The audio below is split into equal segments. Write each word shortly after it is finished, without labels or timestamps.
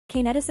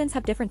K-netizens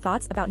have different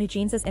thoughts about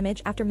NewJeans's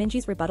image after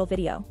Minji's rebuttal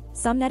video.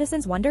 Some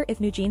netizens wonder if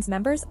NewJeans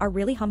members are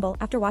really humble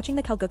after watching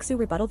the kalguksu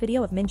rebuttal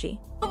video of Minji.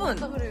 여러분,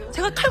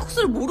 제가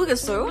칼국수를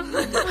모르겠어요?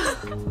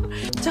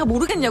 제가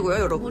모르겠냐고요,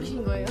 여러분?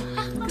 모르신 거예요?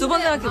 두 번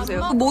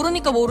생각해보세요.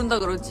 모르니까 모른다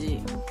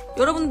그러지.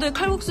 여러분들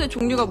칼국수의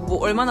종류가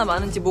얼마나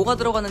많은지, 뭐가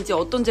들어가는지,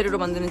 어떤 재료로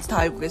만드는지 다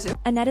알고 계세요?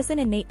 A netizen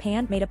in Nate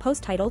Pann made a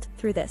post titled,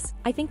 "Through this,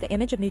 I think the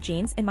image of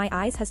NewJeans in my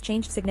eyes has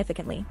changed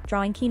significantly,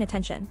 drawing keen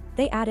attention."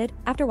 They added,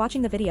 after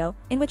watching the video,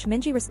 in which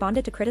Minji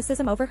responded to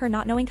criticism over her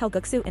not knowing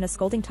kalguksu in a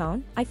scolding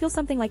tone, "I feel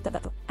something like that,"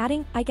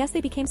 adding, "I guess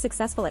they became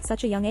successful at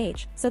such a young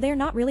age, so they are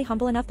not really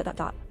humble enough."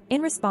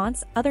 In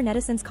response, other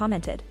netizens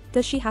commented,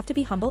 "Does she have to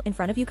be humble in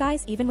front of you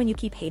guys even when you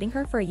keep hating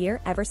her for a year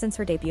ever since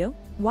her debut?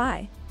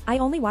 Why? I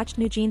only watched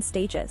NewJeans's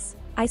stages.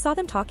 I saw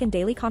them talk in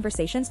daily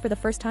conversations for the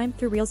first time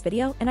through Reel's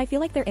video, and I feel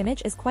like their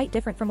image is quite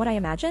different from what I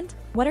imagined."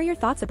 What are your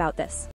thoughts about this?